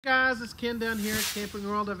Guys, it's Ken down here at Camping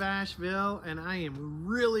World of Asheville, and I am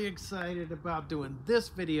really excited about doing this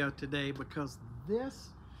video today because this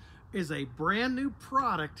is a brand new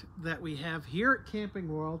product that we have here at Camping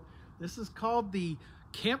World. This is called the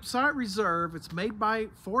Campsite Reserve. It's made by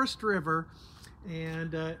Forest River,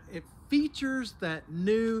 and it features that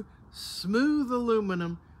new smooth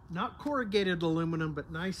aluminum, not corrugated aluminum,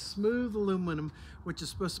 but nice smooth aluminum, which is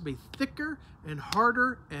supposed to be thicker and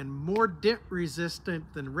harder and more dent resistant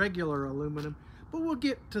than regular aluminum. But we'll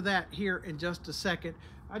get to that here in just a second.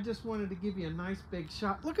 I just wanted to give you a nice big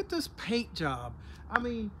shot. Look at this paint job. I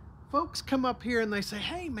mean, folks come up here and they say,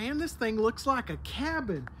 hey man, this thing looks like a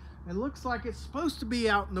cabin. It looks like it's supposed to be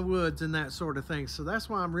out in the woods and that sort of thing. So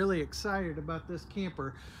that's why I'm really excited about this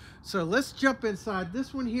camper. So let's jump inside.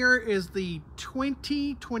 This one here is the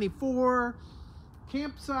 2024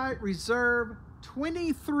 Campsite Reserve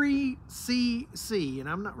 23cc, and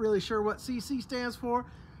I'm not really sure what CC stands for,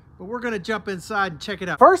 but we're going to jump inside and check it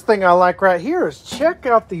out. First thing I like right here is check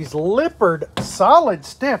out these Lippard solid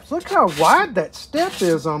steps. Look how wide that step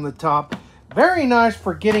is on the top. Very nice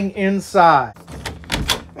for getting inside.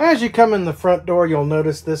 As you come in the front door, you'll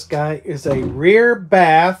notice this guy is a rear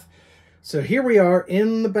bath. So here we are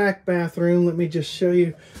in the back bathroom. Let me just show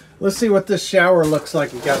you. Let's see what this shower looks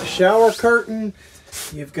like. You've got a shower curtain.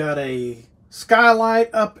 You've got a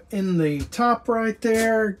skylight up in the top right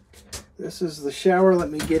there. This is the shower.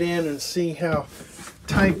 Let me get in and see how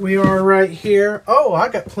tight we are right here. Oh, I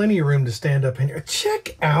got plenty of room to stand up in here.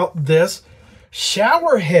 Check out this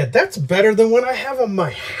shower head. That's better than what I have on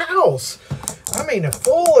my house. I mean, a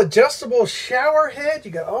full adjustable shower head.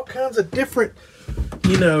 You got all kinds of different,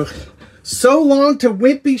 you know, so long to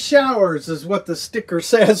wimpy showers is what the sticker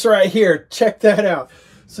says right here. Check that out.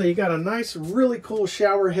 So you got a nice, really cool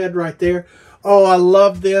shower head right there. Oh, I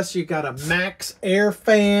love this. You got a Max air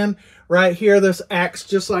fan right here. This acts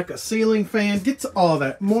just like a ceiling fan. Gets all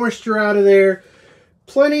that moisture out of there.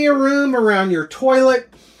 Plenty of room around your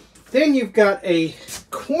toilet. Then you've got a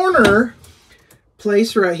corner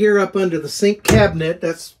place right here up under the sink cabinet.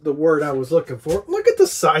 That's the word I was looking for. Look at the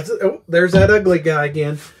size of, oh, there's that ugly guy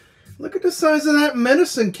again. Look at the size of that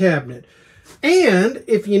medicine cabinet. And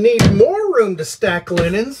if you need more room to stack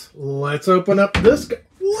linens, let's open up this guy.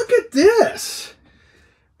 Look at this.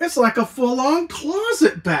 It's like a full-on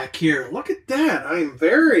closet back here. Look at that. I am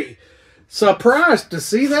very surprised to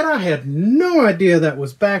see that. I had no idea that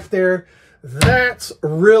was back there. That's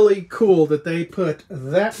really cool that they put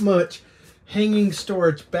that much hanging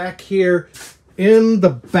storage back here in the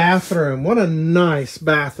bathroom. What a nice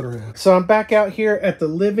bathroom. So I'm back out here at the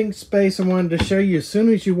living space. I wanted to show you as soon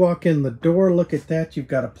as you walk in the door, look at that. You've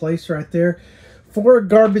got a place right there for a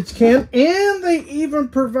garbage can, and they even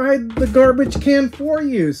provide the garbage can for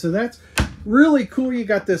you. So that's really cool. You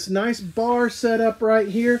got this nice bar set up right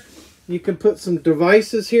here. You can put some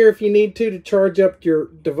devices here if you need to charge up your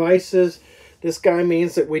devices. This guy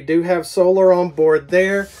means that we do have solar on board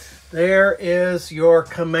there. There is your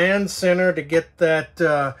command center to get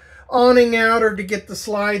that awning out or to get the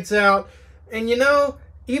slides out. And you know,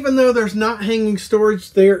 even though there's not hanging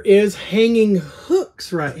storage, there is hanging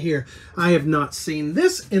hooks right here. I have not seen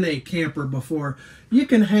this in a camper before. You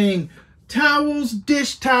can hang towels,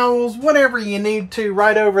 dish towels, whatever you need to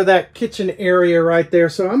right over that kitchen area right there.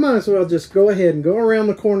 So I might as well just go ahead and go around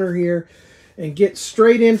the corner here and get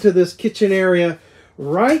straight into this kitchen area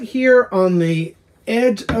right here on the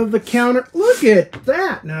edge of the counter. Look at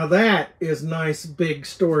that. Now that is nice big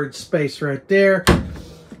storage space right there.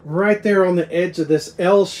 Right there on the edge of this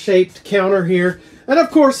L-shaped counter here. And of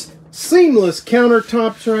course, seamless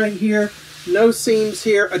countertops right here. No seams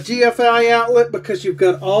here. A GFI outlet because you've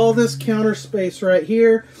got all this counter space right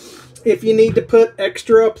here. If you need to put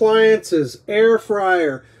extra appliances, air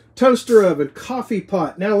fryer, toaster oven, coffee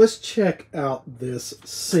pot. Now let's check out this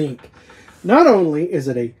sink. Not only is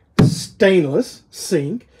it a stainless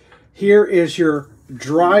sink, here is your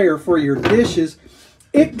dryer for your dishes.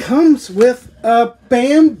 It comes with a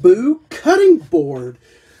bamboo cutting board.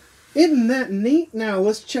 Isn't that neat? Now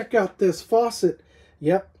let's check out this faucet.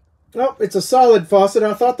 Yep. Oh, it's a solid faucet.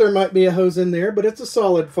 I thought there might be a hose in there, but it's a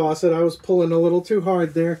solid faucet. I was pulling a little too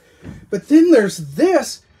hard there. But then there's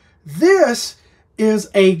this. This is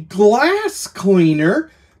a glass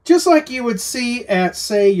cleaner, just like you would see at,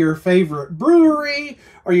 say, your favorite brewery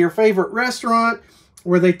or your favorite restaurant,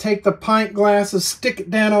 where they take the pint glasses, stick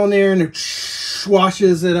it down on there, and it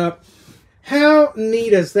washes it up. How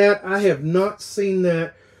neat is that? I have not seen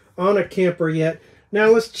that on a camper yet. Now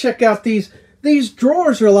let's check out these. These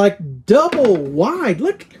drawers are like double wide.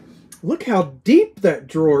 Look how deep that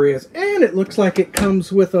drawer is. And it looks like it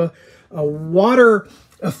comes with a water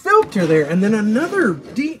a filter there, and then another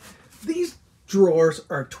deep. These drawers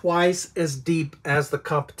are twice as deep as the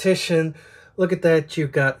competition. Look at that.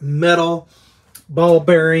 You've got metal ball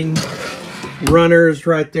bearing runners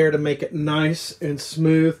right there to make it nice and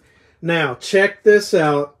smooth. Now check this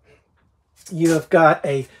out. You have got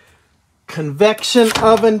a convection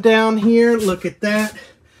oven down here. Look at that.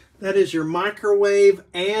 That is your microwave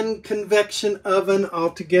and convection oven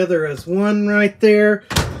all together as one right there.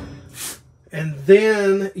 And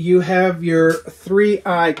then you have your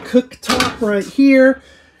 3i cooktop right here.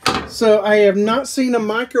 So I have not seen a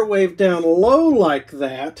microwave down low like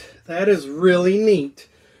that. That is really neat.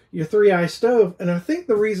 Your 3i stove. And I think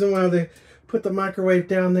the reason why they put the microwave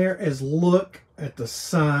down there is look at the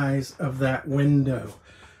size of that window.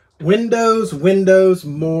 Windows, windows,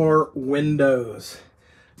 more windows.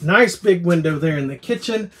 Nice big window there in the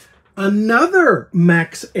kitchen. Another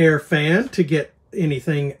Max Air fan to get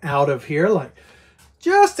anything out of here, like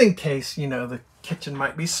just in case, you know, the kitchen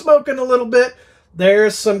might be smoking a little bit.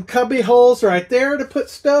 There's some cubby holes right there to put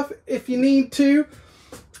stuff if you need to.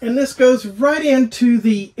 And this goes right into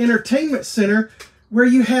the entertainment center where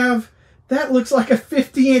you have, that looks like a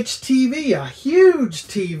 50-inch TV, a huge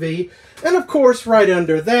TV. And of course, right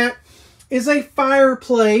under that is a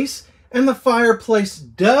fireplace. And the fireplace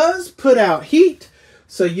does put out heat,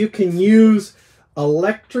 so you can use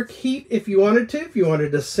electric heat if you wanted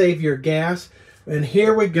to save your gas. And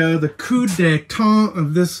here we go. The coup d'etat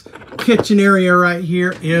of this kitchen area right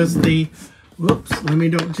here is the, whoops, let me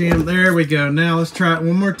don't jam. There we go. Now let's try it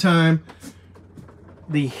one more time.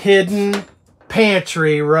 The hidden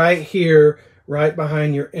pantry right here, right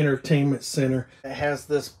behind your entertainment center. It has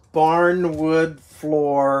this barnwood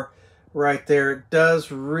floor right there. It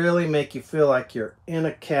does really make you feel like you're in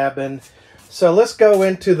a cabin. So let's go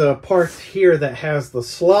into the part here that has the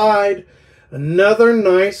slide. Another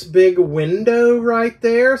nice big window right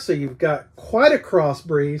there. So you've got quite a cross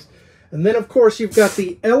breeze. And then of course you've got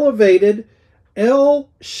the elevated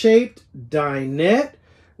L-shaped dinette,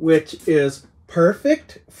 which is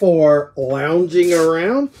perfect for lounging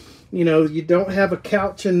around. You know, you don't have a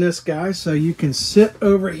couch in this guy, so you can sit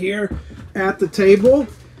over here at the table.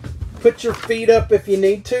 Put your feet up if you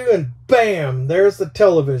need to, and bam, there's the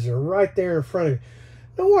television right there in front of you.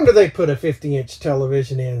 No wonder they put a 50-inch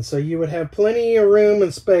television in, so you would have plenty of room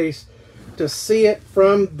and space to see it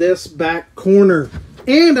from this back corner.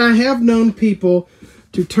 And I have known people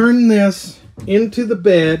to turn this into the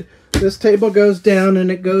bed. This table goes down and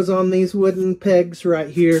it goes on these wooden pegs right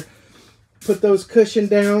here. Put those cushion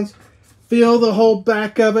downs, fill the whole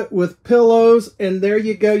back of it with pillows, and there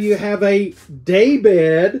you go. You have a day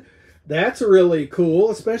bed. That's really cool,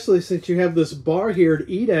 especially since you have this bar here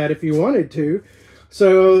to eat at if you wanted to.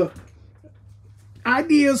 So,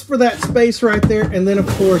 ideas for that space right there. And then, of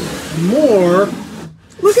course, more.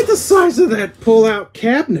 Look at the size of that pull-out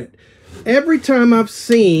cabinet. Every time I've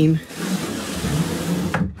seen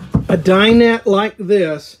a dinette like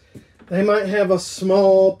this, they might have a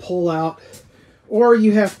small pull-out, or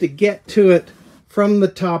you have to get to it from the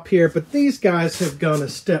top here. But these guys have gone a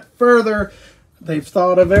step further. They've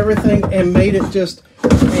thought of everything and made it just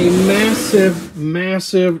a massive,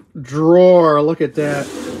 massive drawer. Look at that.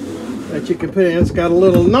 That you can put in. It's got a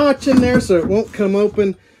little notch in there so it won't come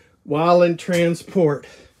open while in transport.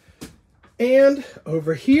 And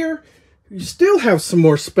over here, you still have some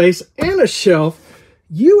more space and a shelf.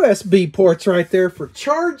 USB ports right there for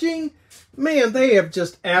charging. Man, they have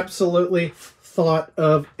just absolutely thought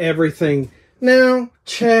of everything. Now,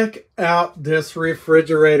 check out this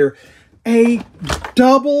refrigerator. A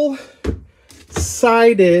double-sided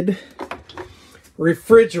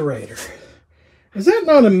refrigerator. Is that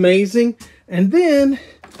not amazing? And then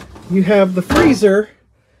you have the freezer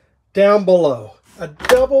down below. A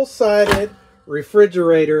double-sided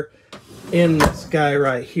refrigerator in this guy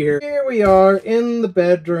right here. Here we are in the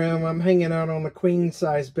bedroom. I'm hanging out on the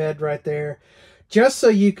queen-size bed right there. Just so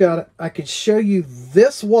I could show you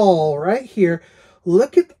this wall right here.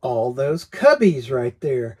 Look at all those cubbies right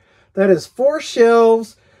there. That is 4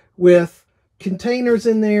 shelves with containers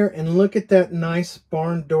in there. And look at that nice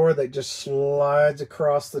barn door that just slides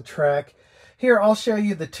across the track. Here, I'll show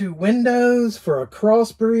you the 2 windows for a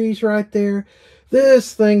cross breeze right there.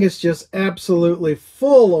 This thing is just absolutely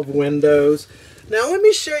full of windows. Now, let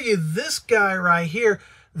me show you this guy right here.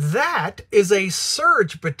 That is a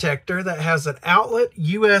surge protector that has an outlet,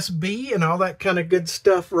 USB, and all that kind of good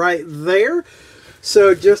stuff right there.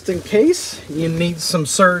 So just in case you need some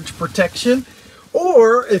surge protection,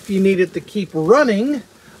 or if you need it to keep running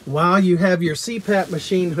while you have your CPAP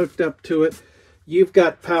machine hooked up to it, you've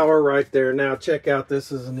got power right there. Now check out,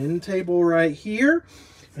 this is an end table right here.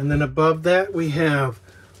 And then above that we have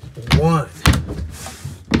 1,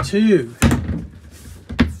 2,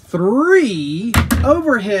 3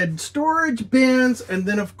 overhead storage bins, and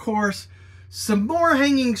then of course some more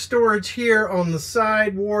hanging storage here on the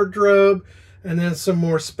side wardrobe, and then some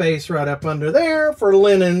more space right up under there for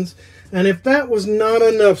linens. And if that was not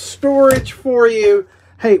enough storage for you,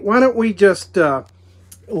 hey, why don't we just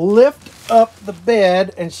lift up the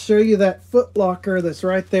bed and show you that foot locker that's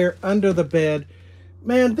right there under the bed.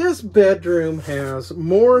 Man, this bedroom has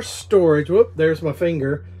more storage. Whoop, there's my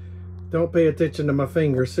finger. Don't pay attention to my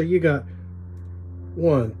finger. So you got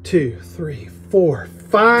 1, 2, 3, 4,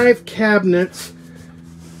 5 cabinets.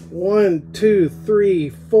 1, 2, 3,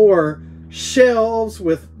 4 shelves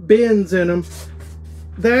with bins in them.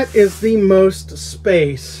 That is the most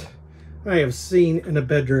space I have seen in a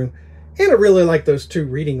bedroom. And I really like those 2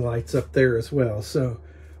 reading lights up there as well. So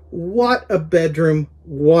what a bedroom,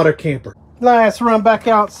 what a camper. Let's run back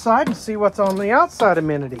outside and see what's on the outside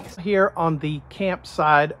amenities. Here on the camp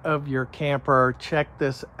side of your camper, check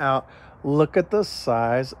this out. Look at the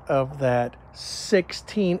size of that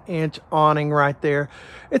 16-inch awning right there.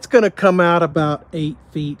 It's going to come out about 8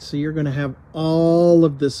 feet, so you're going to have all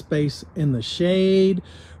of the space in the shade,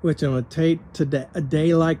 which on a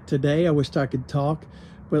day like today, I wish I could talk,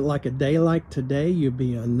 but like a day like today, you'd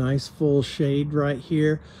be a nice full shade right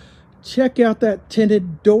here. Check out that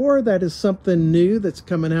tinted door. That is something new that's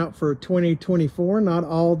coming out for 2024. Not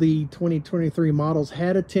all the 2023 models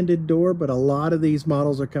had a tinted door, but a lot of these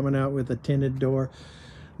models are coming out with a tinted door.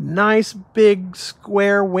 Nice big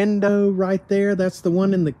square window right there. That's the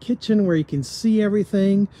one in the kitchen where you can see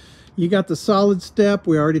everything. You got the solid step.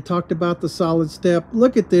 We already talked about the solid step.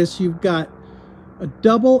 Look at this. You've got a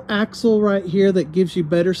double axle right here that gives you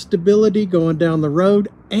better stability going down the road,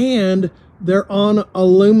 and they're on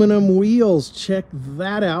aluminum wheels. Check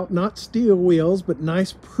that out. Not steel wheels, but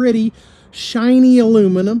nice, pretty, shiny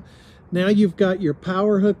aluminum. Now you've got your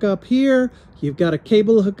power hook up here. You've got a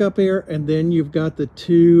cable hook up here, and then you've got the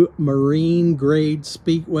 2 marine grade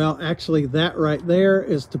well, actually that right there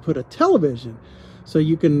is to put a television. So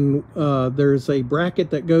you can, there's a bracket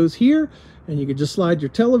that goes here, and you can just slide your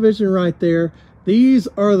television right there. These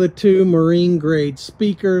are the 2 marine grade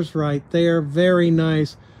speakers right there. Very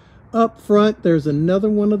nice. Up front, there's another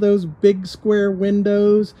one of those big square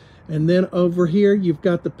windows. And then over here, you've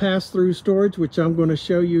got the pass-through storage, which I'm going to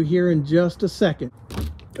show you here in just a second.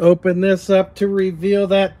 Open this up to reveal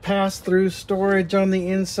that pass-through storage on the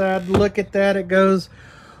inside. Look at that. It goes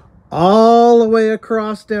all the way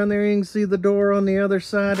across down there. You can see the door on the other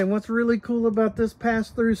side. And what's really cool about this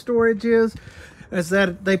pass-through storage is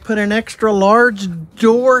that they put an extra large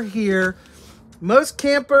door here. Most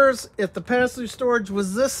campers, if the pass-through storage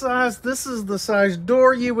was this size, this is the size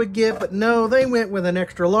door you would get. But no, they went with an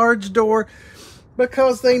extra large door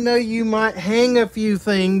because they know you might hang a few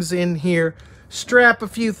things in here, strap a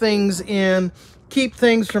few things in, keep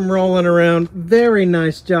things from rolling around. Very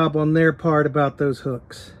nice job on their part about those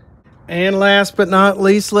hooks. And last but not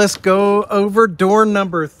least, let's go over door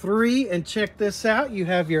number 3 and check this out. You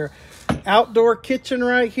have your outdoor kitchen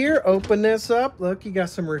right here. Open this up. Look, you got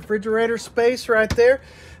some refrigerator space right there.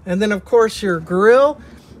 And then of course your grill.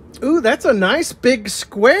 Ooh, that's a nice big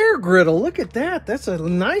square griddle. Look at that. That's a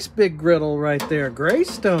nice big griddle right there.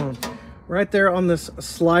 Greystone right there on this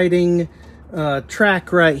sliding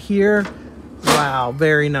track right here. Wow,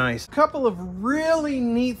 very nice. A couple of really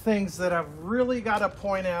neat things that I've really got to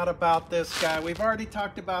point out about this guy. We've already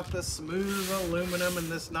talked about this smooth aluminum and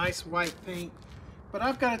this nice white paint. But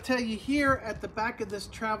I've got to tell you, here at the back of this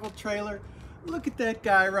travel trailer, look at that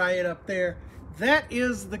guy right up there. That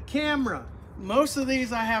is the camera. Most of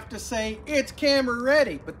these, I have to say, it's camera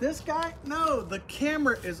ready. But this guy, no, the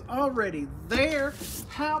camera is already there.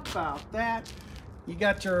 How about that? You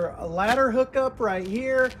got your ladder hookup right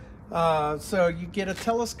here. So you get a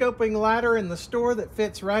telescoping ladder in the store that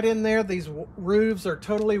fits right in there. These roofs are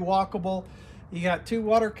totally walkable. You got 2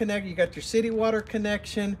 water connect. You got your city water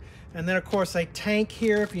connection. And then, of course, a tank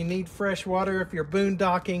here if you need fresh water, if you're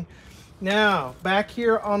boondocking. Now, back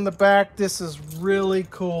here on the back, this is really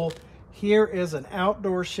cool. Here is an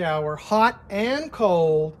outdoor shower, hot and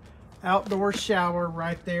cold outdoor shower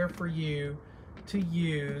right there for you to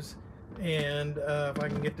use. And if I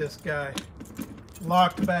can get this guy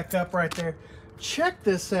locked back up right there. Check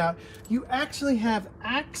this out. You actually have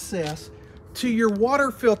access to your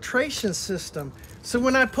water filtration system. So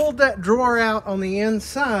when I pulled that drawer out on the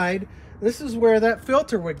inside, this is where that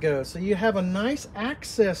filter would go. So you have a nice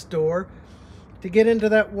access door to get into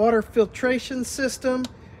that water filtration system.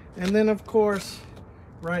 And then of course,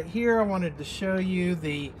 right here, I wanted to show you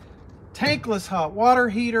the tankless hot water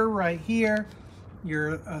heater right here.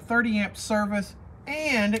 Your 30 amp service.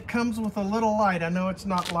 And it comes with a little light. I know it's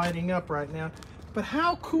not lighting up right now, but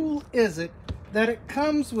how cool is it that it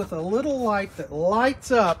comes with a little light that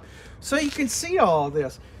lights up so you can see all of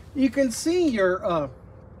this. You can see your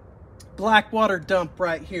black water dump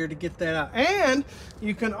right here to get that out. And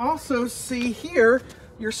you can also see here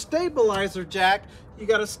your stabilizer jack. You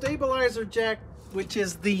got a stabilizer jack, which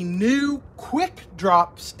is the new quick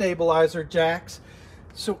drop stabilizer jacks.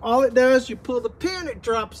 So all it does, you pull the pin, it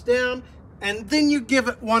drops down, and then you give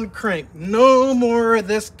it one crank. No more of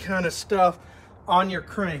this kind of stuff on your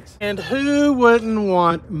cranks. And who wouldn't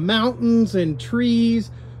want mountains and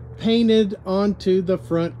trees painted onto the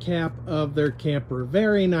front cap of their camper?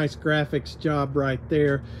 Very nice graphics job right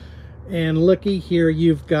there. And looky here,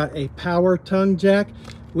 you've got a power tongue jack,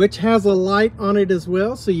 which has a light on it as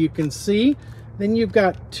well, so you can see. Then you've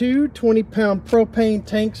got two 20-pound propane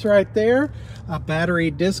tanks right there, a battery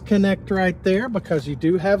disconnect right there, because you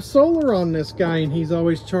do have solar on this guy and he's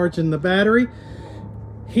always charging the battery.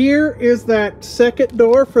 Here is that second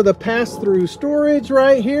door for the pass-through storage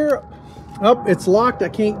right here. Oh, it's locked, I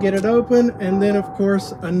can't get it open. And then of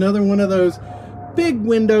course, another one of those big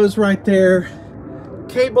windows right there,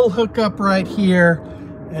 cable hookup right here,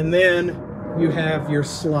 and then you have your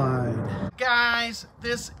slide. Guys,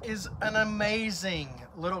 this is an amazing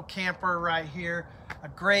little camper right here. A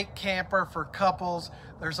great camper for couples.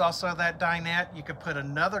 There's also that dinette. You could put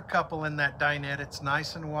another couple in that dinette. It's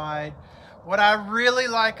nice and wide. What I really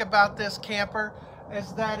like about this camper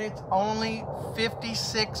is that it's only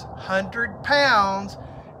 5,600 pounds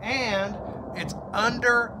and it's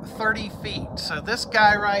under 30 feet. So this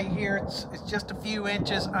guy right here, it's just a few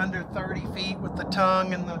inches under 30 feet with the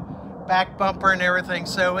tongue and the back bumper and everything.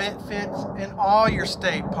 So it fits in all your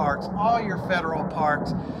state parks, all your federal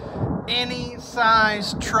parks. Any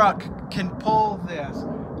size truck can pull this.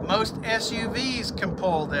 Most SUVs can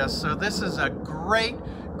pull this. So this is a great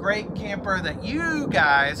camper that you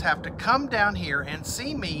guys have to come down here and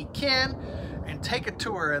see me, Ken, and take a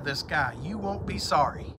tour of this guy. You won't be sorry.